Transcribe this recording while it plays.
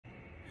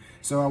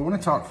So I want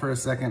to talk for a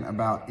second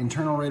about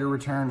internal rate of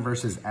return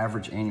versus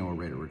average annual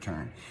rate of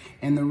return.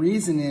 And the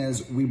reason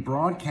is we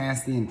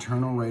broadcast the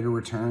internal rate of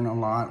return a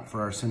lot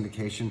for our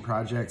syndication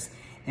projects,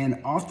 and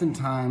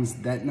oftentimes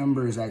that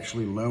number is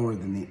actually lower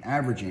than the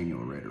average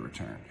annual rate of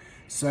return.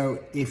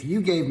 So if you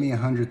gave me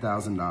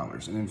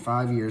 $100,000 and in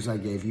 5 years I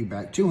gave you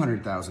back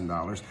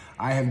 $200,000,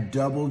 I have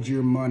doubled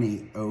your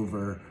money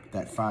over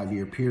that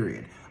 5-year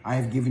period. I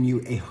have given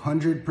you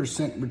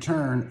 100%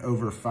 return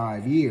over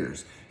 5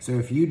 years. So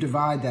if you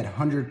divide that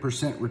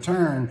 100%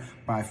 return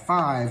by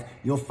 5,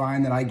 you'll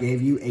find that I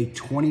gave you a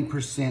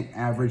 20%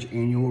 average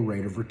annual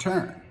rate of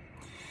return.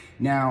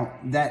 Now,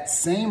 that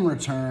same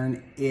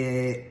return,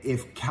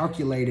 if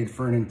calculated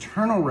for an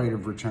internal rate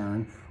of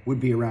return,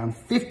 would be around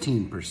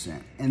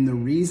 15%. And the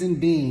reason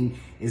being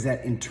is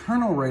that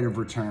internal rate of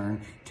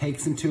return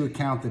takes into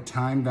account the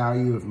time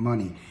value of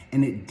money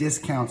and it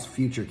discounts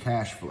future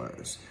cash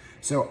flows.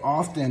 So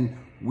often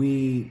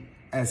we,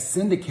 as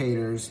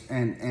syndicators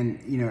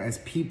and as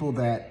people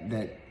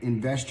that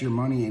invest your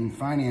money in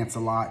finance a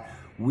lot,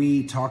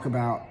 we talk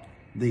about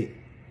the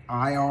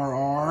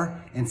IRR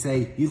and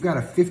say, you've got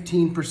a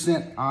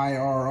 15%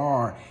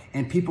 IRR,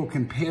 and people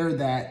compare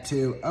that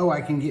to, oh, I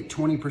can get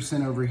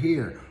 20% over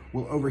here.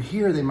 Well, over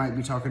here, they might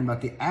be talking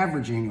about the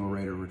average annual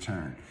rate of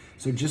return.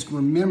 So just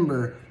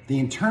remember, the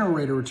internal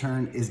rate of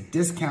return is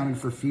discounted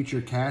for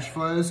future cash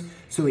flows,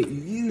 so it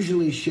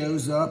usually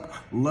shows up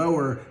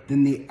lower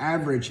than the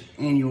average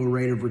annual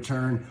rate of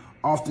return,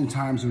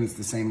 oftentimes when it's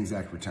the same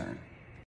exact return.